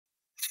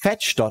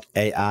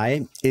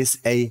Fetch.AI is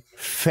a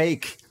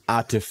fake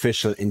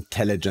artificial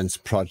intelligence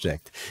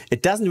project.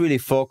 It doesn't really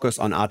focus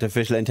on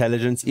artificial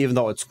intelligence, even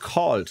though it's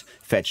called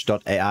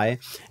Fetch.AI.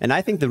 And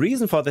I think the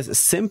reason for this is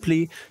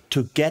simply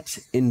to get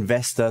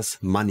investors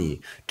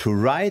money, to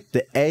ride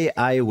the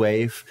AI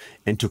wave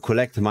and to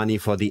collect money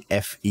for the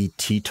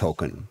FET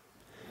token.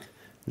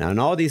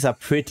 Now these are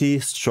pretty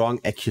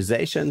strong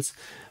accusations,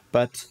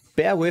 but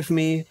bear with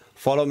me,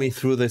 follow me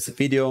through this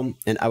video,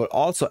 and I will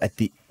also at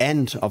the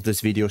end of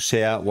this video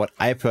share what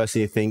I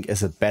personally think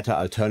is a better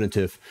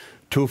alternative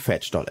to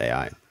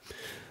Fetch.ai.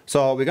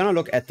 So we're going to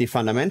look at the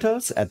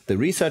fundamentals, at the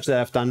research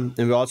that I've done,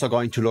 and we're also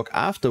going to look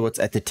afterwards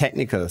at the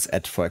technicals,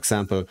 at, for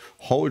example,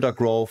 holder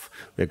growth.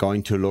 We're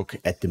going to look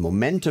at the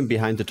momentum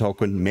behind the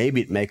token.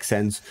 Maybe it makes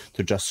sense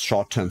to just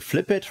short-term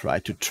flip it,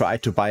 right? To try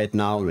to buy it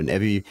now when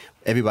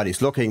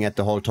everybody's looking at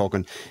the whole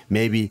token.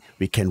 Maybe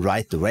we can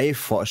ride the wave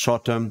for a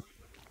short term.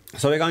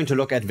 So we're going to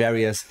look at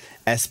various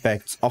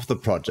aspects of the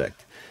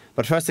project.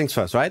 But first things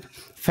first, right?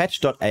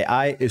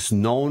 Fetch.ai is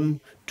known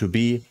to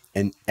be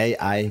an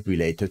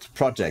AI-related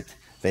project.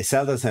 They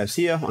sell themselves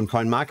here on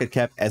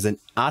CoinMarketCap as an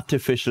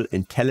artificial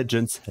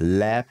intelligence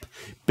lab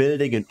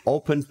building an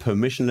open,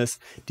 permissionless,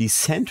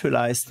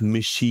 decentralized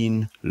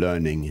machine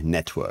learning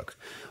network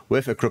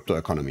with a crypto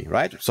economy,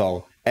 right?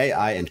 So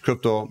AI and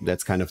crypto,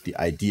 that's kind of the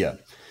idea.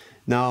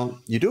 Now,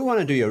 you do want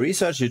to do your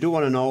research, you do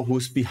want to know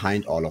who's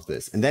behind all of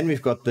this. And then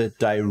we've got the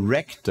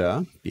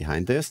director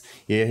behind this.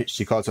 Here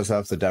she calls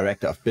herself the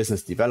Director of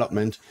Business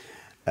Development,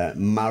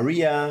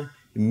 Maria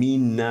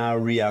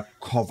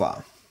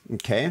Minariakova.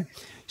 Okay,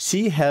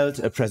 she held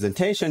a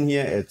presentation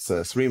here. It's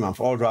 3 months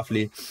old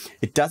roughly.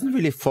 It doesn't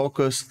really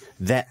focus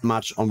that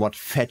much on what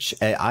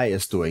Fetch.ai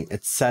is doing.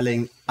 It's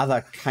selling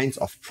other kinds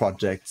of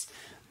projects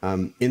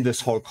in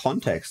this whole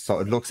context. So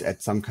it looks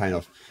at some kind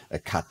of a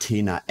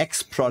Catena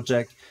X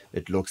project.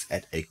 It looks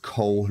at a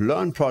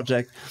co-learn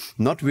project,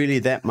 not really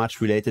that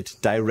much related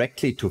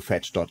directly to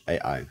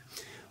Fetch.ai.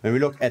 When we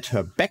look at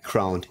her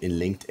background in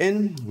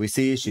LinkedIn, we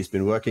see she's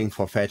been working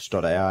for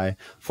Fetch.ai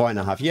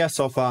 4.5 years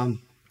so far.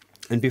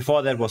 And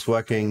before that was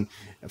working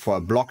for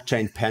a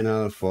blockchain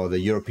panel for the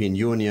European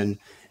Union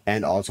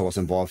and also was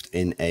involved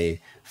in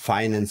a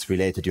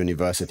finance-related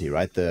university,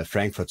 right? The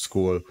Frankfurt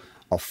School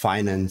of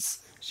Finance.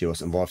 She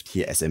was involved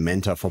here as a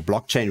mentor for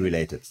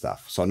blockchain-related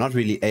stuff. So not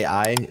really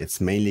AI, it's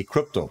mainly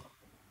crypto.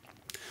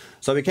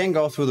 So we can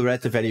go through the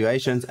relative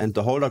valuations and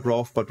the holder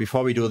growth, but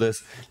before we do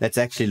this, let's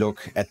actually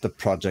look at the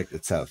project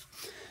itself.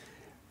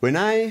 When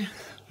I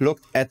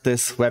looked at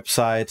this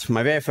website,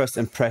 my very first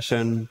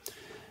impression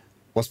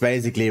was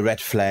basically red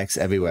flags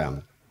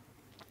everywhere.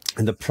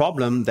 And the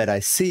problem that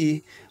I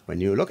see when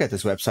you look at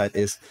this website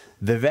is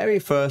the very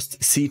first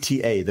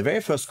CTA, the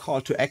very first call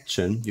to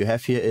action you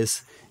have here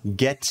is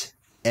get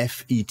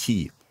FET.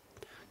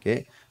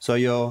 Okay, so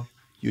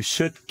you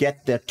should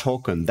get their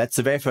token. That's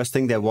the very first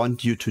thing they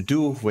want you to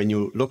do when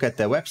you look at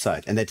their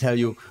website. And they tell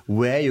you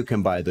where you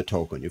can buy the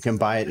token. You can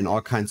buy it in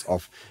all kinds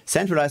of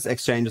centralized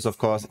exchanges, of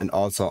course, and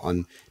also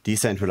on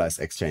decentralized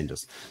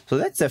exchanges. So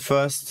that's their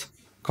first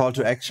call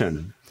to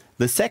action.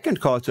 The second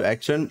call to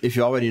action, if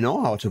you already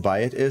know how to buy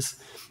it, is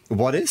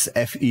what is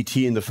FET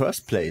in the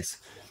first place?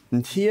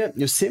 And here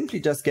you simply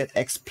just get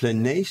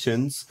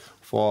explanations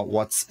for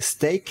what's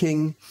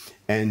staking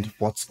and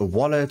what's a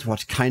wallet,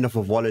 what kind of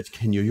a wallet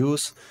can you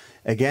use.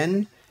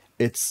 Again,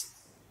 it's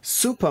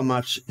super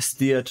much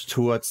steered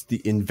towards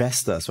the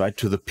investors, right?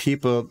 To the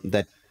people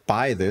that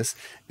buy this.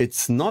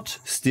 It's not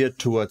steered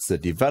towards the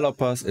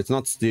developers. It's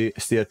not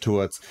steered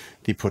towards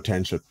the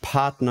potential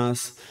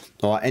partners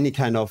or any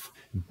kind of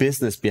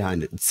business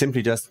behind it. It's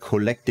simply just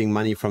collecting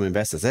money from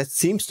investors. That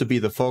seems to be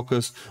the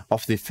focus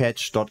of the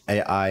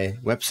Fetch.ai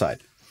website.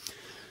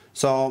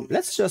 So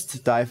let's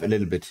just dive a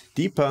little bit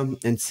deeper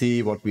and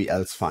see what we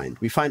else find.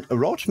 We find a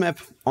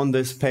roadmap on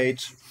this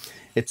page.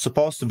 It's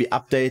supposed to be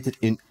updated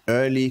in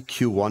early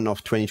Q1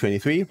 of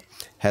 2023.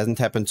 Hasn't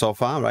happened so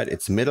far, right?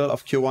 It's middle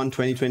of Q1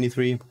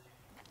 2023.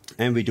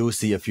 And we do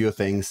see a few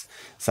things,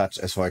 such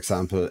as, for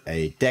example,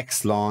 a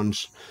DEX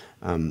launch.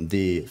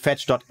 The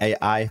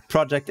Fetch.ai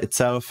project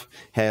itself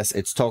has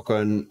its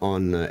token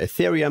on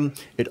Ethereum.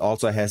 It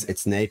also has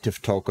its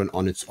native token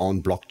on its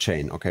own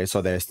blockchain. Okay,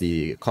 so there's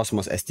the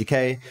Cosmos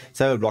SDK.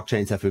 Several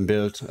blockchains have been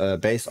built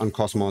based on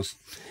Cosmos.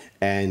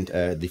 And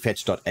the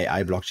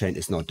Fetch.ai blockchain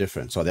is no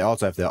different. So they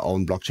also have their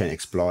own blockchain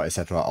explorer,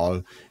 etc.,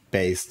 all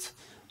based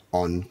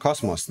on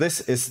Cosmos.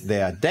 This is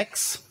their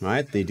DEX,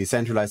 right? The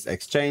decentralized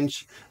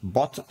exchange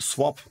bot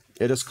swap,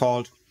 it is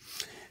called.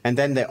 And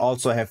then they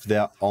also have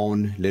their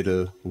own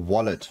little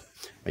wallet.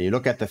 When you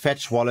look at the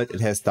Fetch wallet,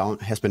 it has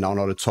been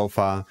downloaded so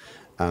far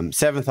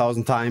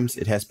 7,000 times.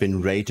 It has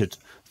been rated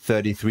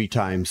 33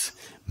 times,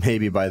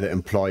 maybe by the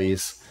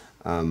employees.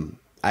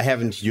 I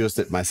haven't used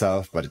it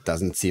myself, but it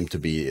doesn't seem to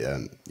be,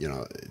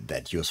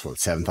 that useful.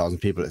 7,000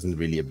 people isn't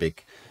really a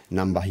big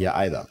number here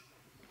either.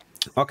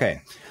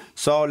 Okay,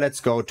 so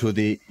let's go to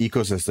the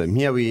ecosystem.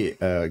 Here we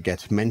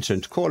get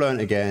mentioned co-learn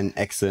again,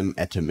 Exim,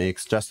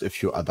 AtomX, just a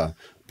few other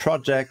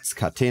projects,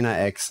 Catena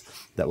X,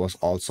 that was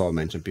also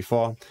mentioned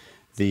before.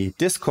 The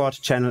Discord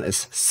channel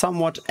is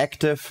somewhat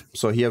active.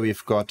 So here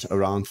we've got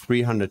around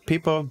 300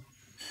 people.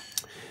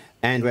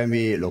 And when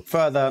we look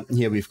further,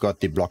 here we've got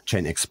the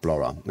blockchain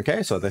explorer.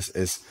 Okay, so this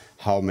is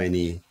how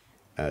many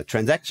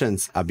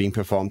transactions are being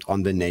performed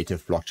on the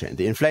native blockchain.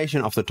 The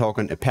inflation of the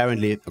token,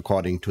 apparently,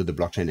 according to the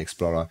blockchain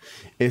explorer,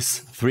 is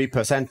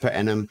 3% per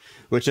annum,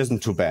 which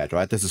isn't too bad,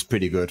 right? This is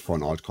pretty good for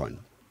an altcoin.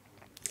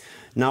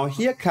 Now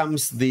here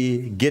comes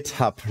the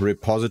GitHub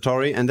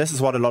repository, and this is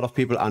what a lot of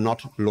people are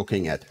not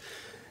looking at.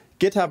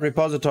 GitHub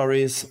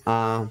repositories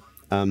are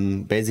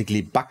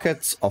basically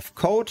buckets of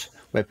code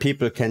where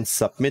people can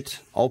submit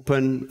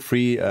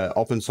free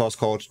open source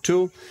code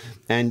to,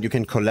 and you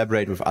can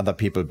collaborate with other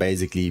people,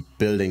 basically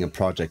building a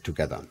project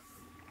together.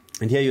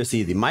 And here you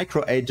see the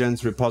micro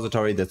agents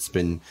repository that's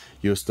been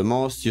used the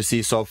most. You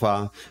see so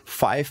far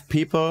 5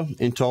 people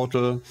in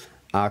total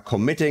are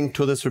committing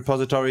to this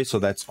repository. So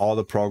that's all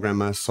the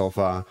programmers so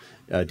far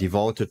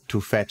devoted to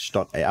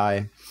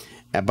Fetch.AI.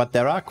 But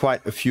there are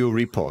quite a few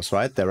repos,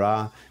 right? There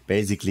are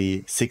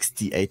basically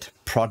 68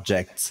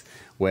 projects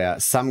where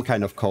some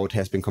kind of code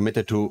has been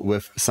committed to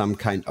with some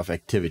kind of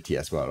activity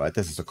as well, right?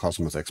 This is the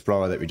Cosmos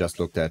Explorer that we just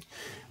looked at.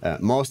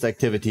 Most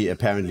activity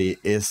apparently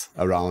is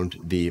around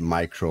the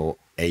micro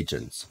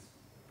agents.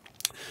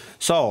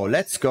 So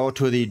let's go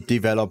to the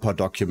developer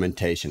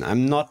documentation.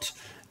 I'm not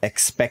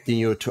expecting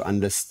you to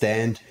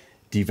understand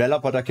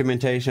developer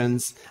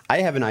documentations.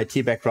 I have an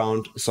IT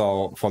background,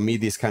 so for me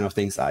these kind of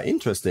things are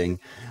interesting,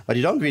 but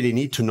you don't really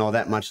need to know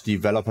that much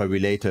developer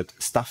related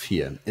stuff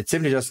here. It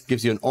simply just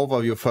gives you an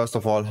overview, first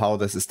of all, how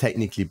this is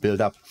technically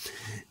built up.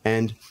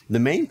 And the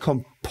main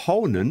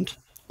component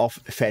of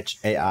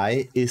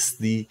Fetch.AI is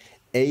the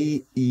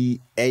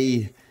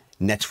AEA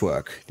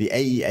network, the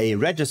AEA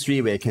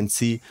registry, where you can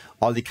see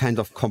all the kinds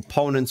of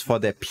components for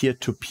their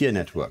peer-to-peer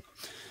network.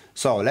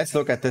 So let's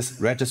look at this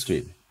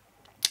registry.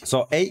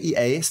 So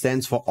AEA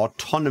stands for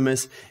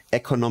Autonomous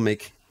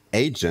Economic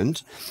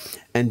Agent,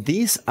 and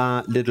these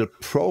are little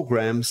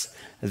programs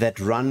that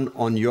run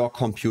on your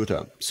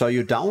computer. So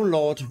you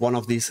download one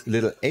of these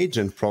little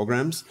agent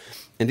programs,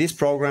 and these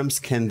programs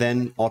can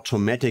then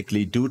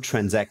automatically do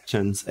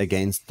transactions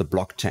against the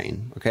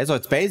blockchain. Okay, so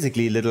it's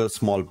basically little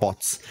small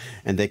bots,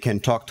 and they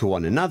can talk to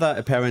one another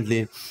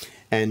apparently.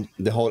 And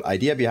the whole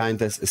idea behind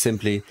this is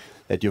simply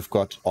that you've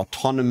got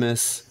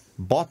autonomous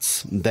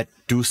bots that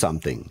do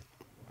something.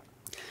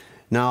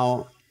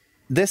 Now,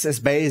 this is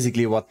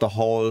basically what the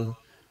whole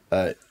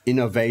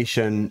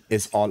innovation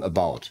is all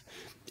about.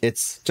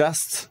 It's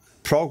just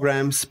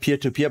programs,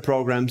 peer-to-peer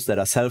programs that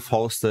are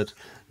self-hosted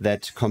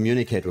that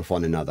communicate with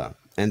one another.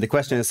 And the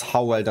question is,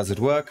 how well does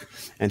it work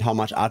and how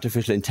much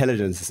artificial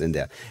intelligence is in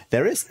there?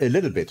 There is a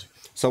little bit.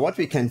 So what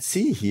we can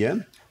see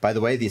here, by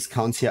the way, these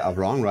counts here are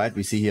wrong, right?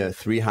 We see here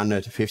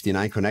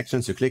 359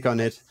 connections. You click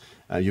on it,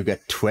 you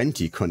get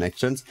 20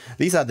 connections.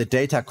 These are the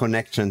data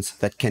connections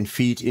that can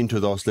feed into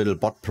those little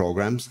bot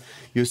programs.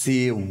 You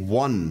see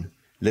one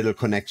little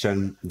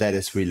connection that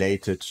is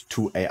related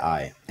to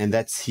AI. And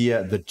that's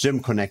here the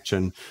gym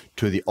connection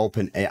to the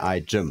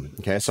OpenAI gym.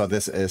 Okay, so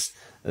this is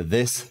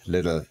this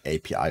little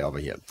API over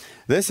here.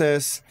 This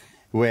is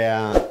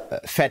where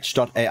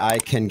Fetch.ai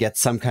can get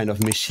some kind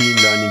of machine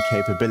learning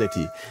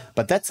capability.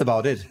 But that's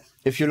about it.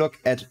 If you look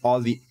at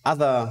all the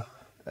other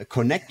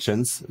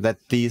connections that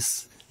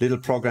these little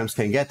programs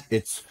can get,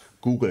 it's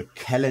Google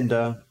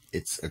Calendar,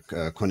 it's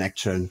a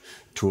connection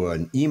to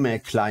an email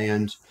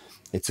client,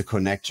 it's a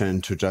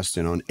connection to just,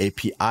 an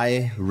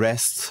API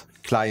REST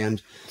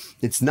client.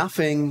 It's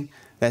nothing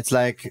that's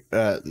like,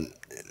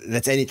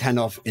 that's any kind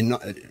of,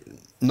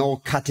 no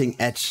cutting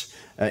edge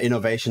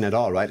innovation at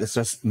all, right? It's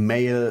just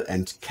mail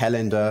and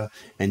calendar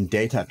and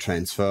data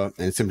transfer,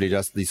 and it's simply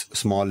just these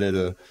small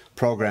little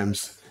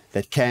programs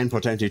that can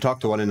potentially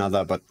talk to one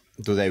another, but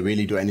do they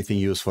really do anything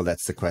useful?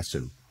 That's the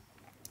question.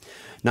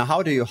 Now,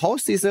 how do you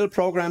host these little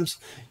programs?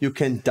 You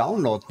can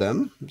download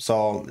them.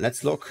 So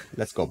let's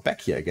go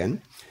back here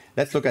again.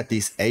 Let's look at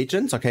these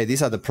agents. Okay,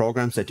 these are the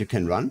programs that you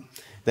can run.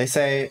 They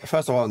say,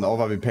 first of all, on the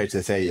overview page,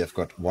 they say you've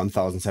got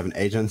 1007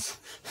 agents.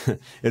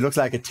 It looks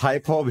like a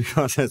typo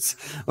because it's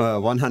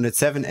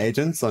 107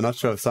 agents. So I'm not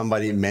sure if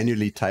somebody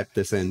manually typed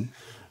this in.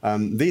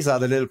 These are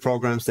the little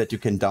programs that you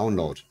can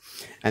download.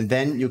 And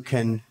then you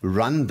can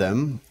run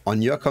them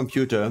on your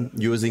computer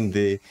using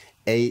the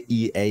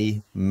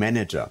AEA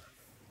manager.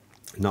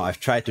 Now, I've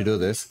tried to do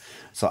this.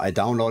 So I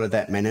downloaded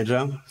that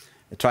manager.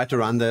 I tried to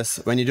run this.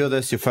 When you do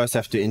this, you first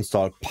have to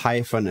install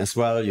Python as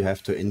well. You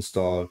have to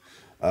install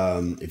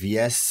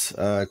VS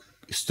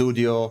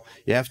Studio.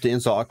 You have to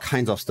install all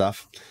kinds of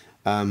stuff.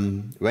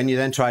 When you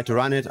then try to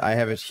run it, I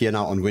have it here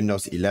now on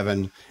Windows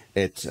 11.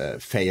 It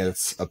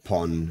fails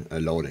upon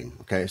loading.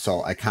 Okay,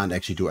 so I can't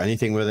actually do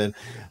anything with it.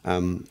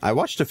 I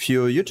watched a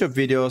few YouTube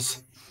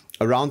videos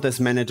around this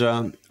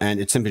manager, and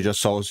it simply just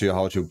shows you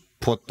how to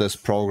put this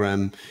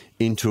program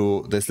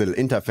into this little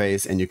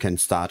interface, and you can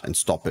start and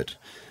stop it.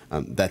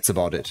 That's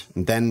about it.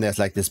 And then there's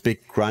like this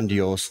big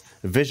grandiose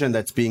vision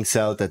that's being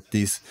sold that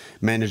these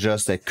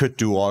managers, they could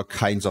do all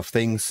kinds of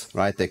things,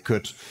 right? They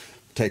could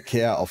take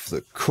care of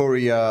the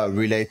courier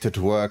related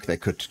work. They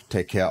could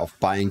take care of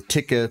buying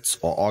tickets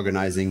or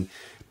organizing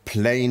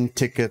plane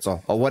tickets or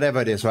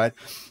whatever it is, right?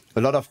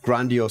 A lot of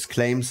grandiose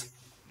claims,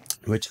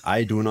 which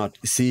I do not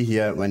see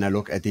here when I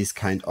look at these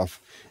kind of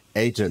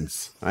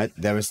agents, right?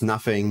 There is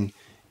nothing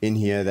in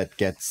here that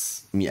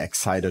gets me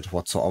excited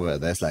whatsoever.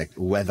 There's like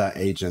weather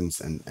agents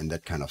and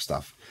that kind of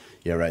stuff.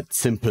 Yeah, right.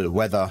 Simple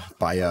weather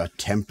buyer,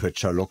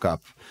 temperature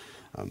lookup.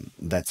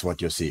 That's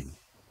what you see.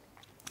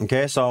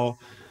 Okay, so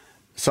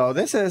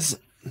this is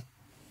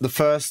the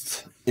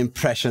first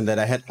impression that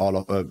I had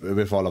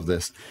with all of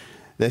this.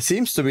 There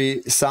seems to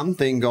be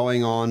something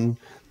going on.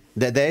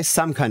 There is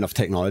some kind of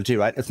technology,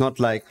 right? It's not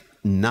like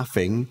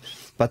nothing,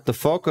 but the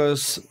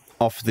focus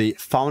of the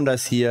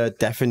founders here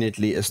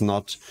definitely is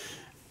not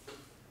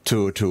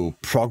to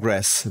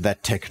progress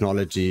that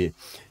technology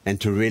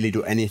and to really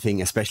do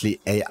anything, especially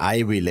AI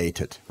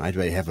related, right?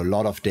 Where you have a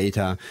lot of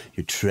data,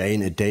 you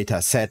train a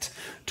data set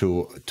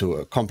to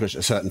accomplish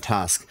a certain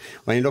task.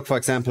 When you look, for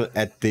example,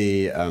 at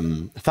the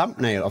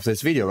thumbnail of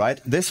this video, right?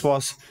 This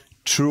was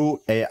true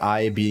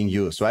AI being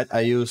used, right? I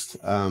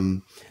used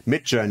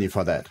Midjourney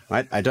for that,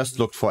 right? I just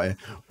looked for a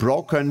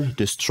broken,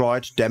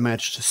 destroyed,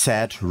 damaged,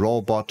 sad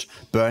robot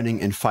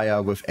burning in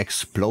fire with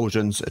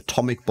explosions,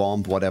 atomic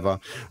bomb, whatever,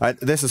 right?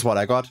 This is what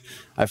I got.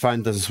 I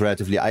find this is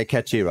relatively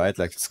eye-catchy, right?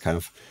 Like it's kind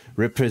of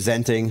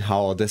representing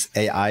how this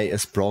AI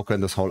is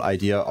broken. This whole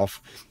idea of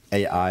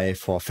AI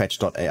for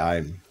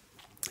Fetch.AI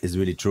is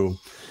really true.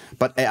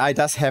 But AI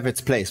does have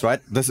its place,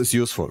 right? This is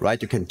useful, right?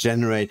 You can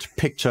generate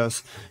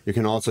pictures. You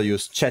can also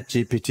use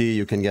ChatGPT.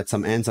 You can get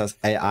some answers.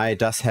 AI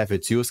does have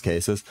its use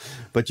cases,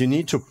 but you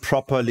need to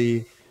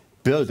properly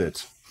build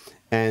it.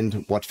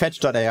 And what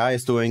Fetch.ai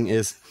is doing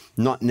is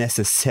not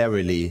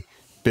necessarily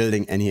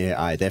building any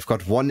AI. They've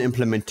got one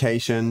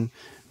implementation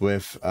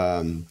with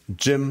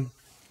Jim.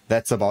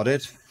 That's about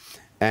it.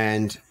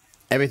 And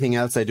everything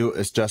else they do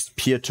is just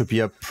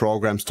peer-to-peer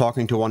programs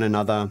talking to one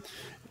another,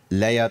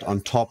 layered on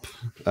top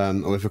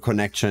with a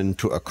connection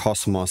to a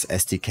Cosmos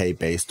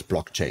SDK-based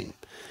blockchain.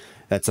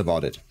 That's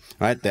about it,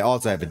 right? They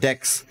also have a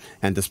DEX,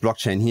 and this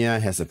blockchain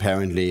here has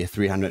apparently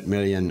 300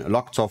 million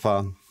locked so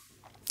far,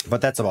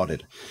 but that's about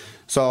it.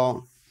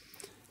 So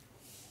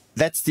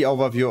that's the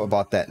overview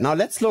about that. Now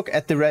let's look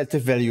at the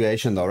relative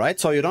valuation though, right?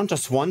 So you don't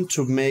just want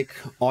to make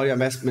all your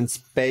investments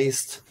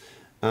based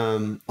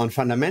on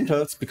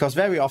fundamentals, because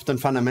very often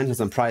fundamentals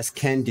and price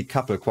can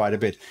decouple quite a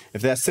bit.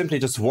 If there's simply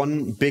just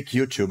one big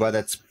YouTuber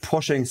that's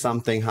pushing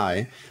something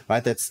high,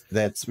 right?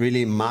 That's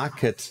really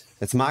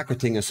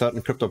marketing a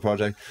certain crypto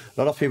project.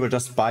 A lot of people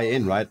just buy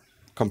in, right?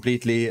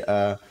 Completely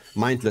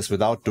mindless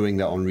without doing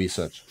their own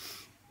research.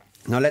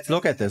 Now let's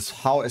look at this.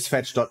 How is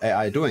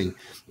Fetch.ai doing?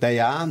 They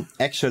are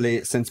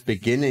actually, since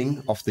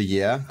beginning of the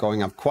year,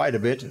 going up quite a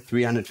bit,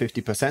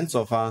 350%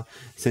 so far.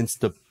 Since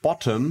the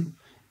bottom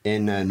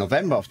in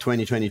November of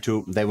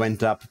 2022, they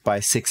went up by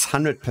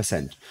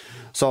 600%.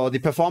 So the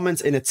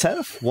performance in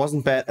itself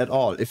wasn't bad at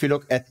all. If you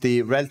look at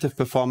the relative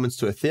performance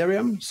to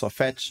Ethereum, so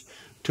Fetch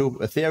to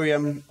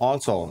Ethereum,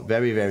 also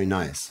very, very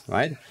nice,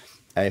 right?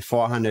 A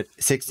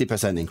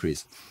 460%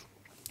 increase.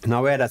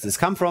 Now, where does this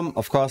come from?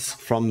 Of course,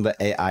 from the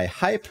AI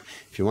hype.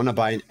 If you want to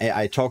buy an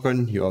AI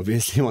token, you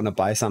obviously want to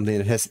buy something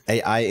that has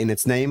AI in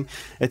its name.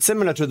 It's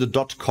similar to the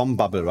 .com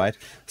bubble, right?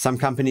 Some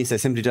companies, they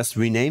simply just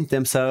renamed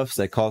themselves.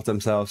 They called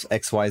themselves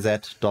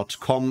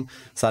XYZ.com,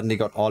 suddenly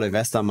got all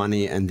investor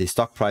money and the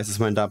stock prices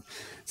went up.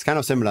 It's kind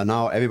of similar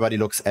now. Everybody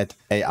looks at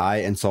AI,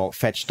 and so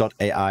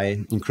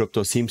Fetch.ai in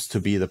crypto seems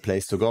to be the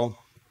place to go.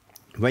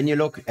 When you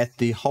look at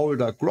the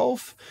holder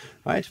growth,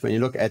 right? When you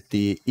look at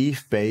the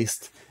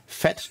ETH-based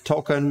FET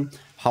token,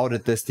 how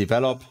did this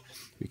develop?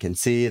 We can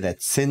see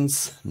that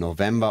since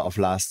November of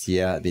last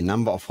year, the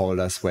number of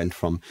holders went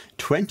from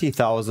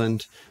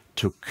 20,000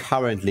 to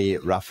currently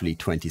roughly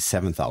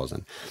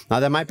 27,000. Now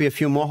there might be a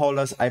few more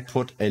holders. I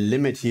put a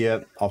limit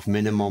here of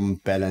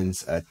minimum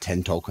balance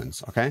 10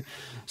 tokens, okay?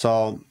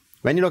 So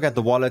when you look at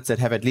the wallets that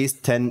have at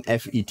least 10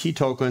 FET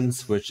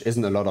tokens, which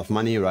isn't a lot of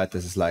money, right?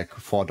 This is like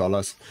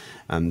 $4.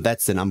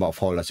 That's the number of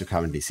holders you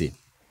currently see.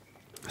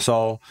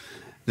 So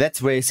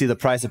that's where you see the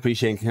price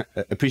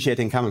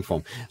appreciating coming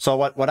from. So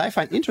what I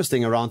find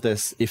interesting around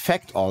this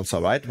effect also,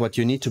 right? What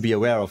you need to be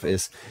aware of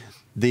is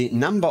the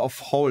number of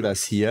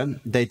holders here,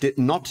 they did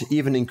not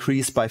even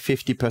increase by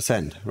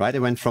 50%, right? It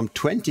went from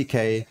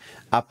 20K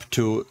up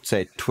to,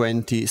 say,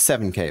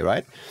 27K,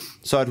 right?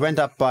 So it went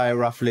up by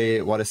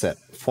roughly, what is that,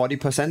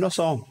 40% or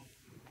so?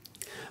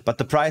 But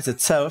the price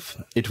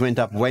itself, it went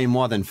up way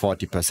more than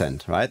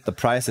 40%, right? The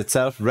price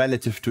itself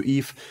relative to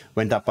ETH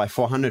went up by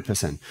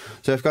 400%.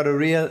 So you've got a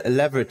real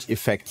leverage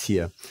effect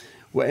here.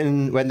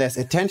 When there's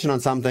attention on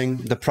something,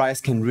 the price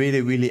can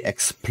really, really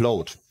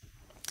explode.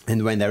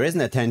 And when there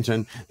isn't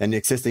attention, then the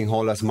existing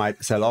holders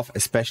might sell off,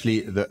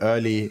 especially the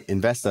early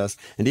investors.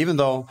 And even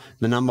though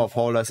the number of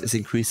holders is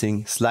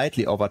increasing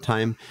slightly over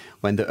time,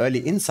 when the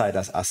early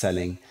insiders are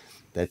selling,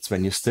 that's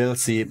when you still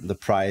see the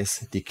price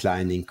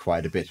declining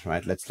quite a bit,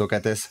 right? Let's look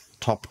at this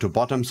top to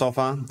bottom so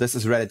far. This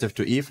is relative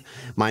to ETH,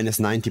 minus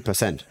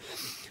 90%.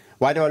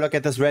 Why do I look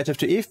at this relative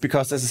to ETH?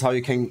 Because this is how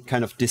you can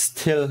kind of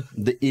distill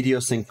the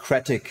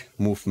idiosyncratic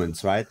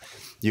movements, right?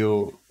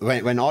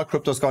 When all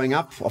crypto is going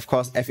up, of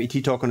course,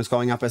 FET token is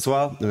going up as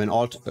well. And when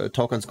all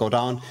tokens go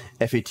down,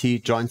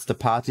 FET joins the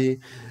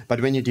party.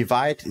 But when you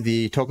divide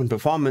the token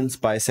performance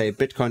by, say,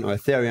 Bitcoin or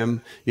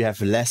Ethereum, you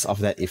have less of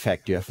that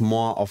effect. You have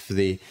more of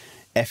the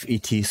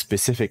FET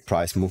specific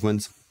price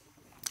movements.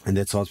 And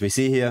that's what we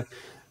see here.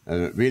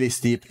 A really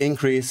steep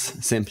increase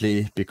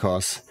simply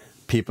because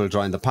people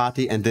join the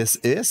party, and this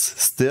is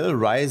still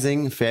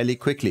rising fairly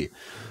quickly.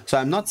 So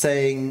I'm not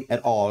saying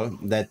at all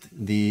that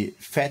the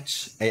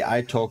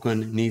FetchAI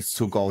token needs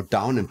to go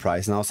down in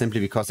price now simply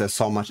because there's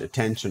so much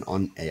attention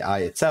on AI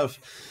itself.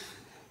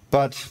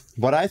 But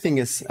what I think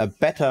is a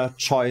better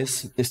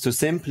choice is to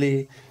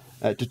simply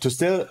to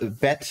still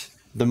bet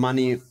the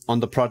money on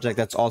the project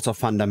that's also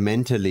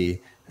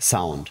fundamentally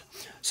sound.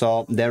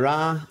 So there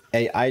are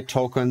AI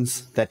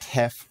tokens that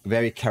have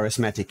very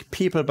charismatic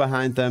people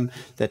behind them,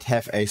 that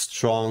have a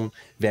strong,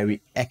 very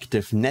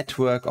active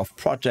network of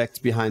projects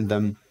behind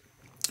them.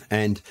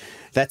 And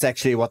that's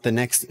actually what the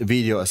next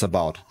video is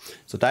about.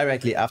 So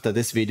directly after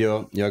this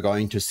video, you're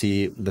going to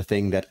see the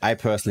thing that I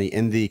personally,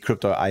 in the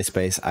crypto.ai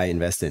space, I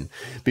invest in.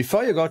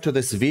 Before you go to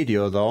this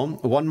video though,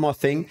 one more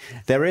thing.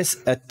 There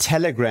is a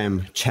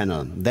Telegram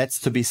channel that's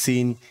to be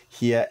seen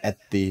here at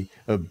the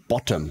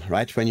bottom,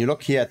 right? When you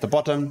look here at the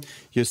bottom,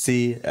 you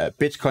see a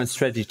Bitcoin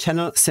strategy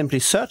channel. Simply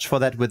search for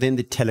that within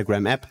the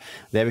Telegram app.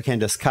 There we can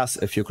discuss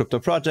a few crypto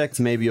projects.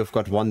 Maybe you've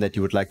got one that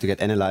you would like to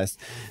get analyzed.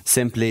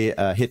 Simply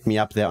hit me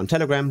up there on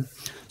Telegram.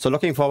 So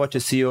looking forward to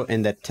see you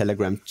in that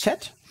Telegram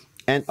chat.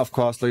 And of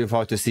course, looking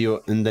forward to see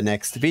you in the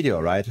next video,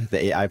 right?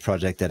 The AI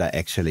project that I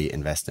actually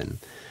invest in.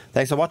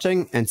 Thanks for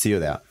watching and see you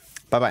there.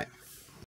 Bye-bye.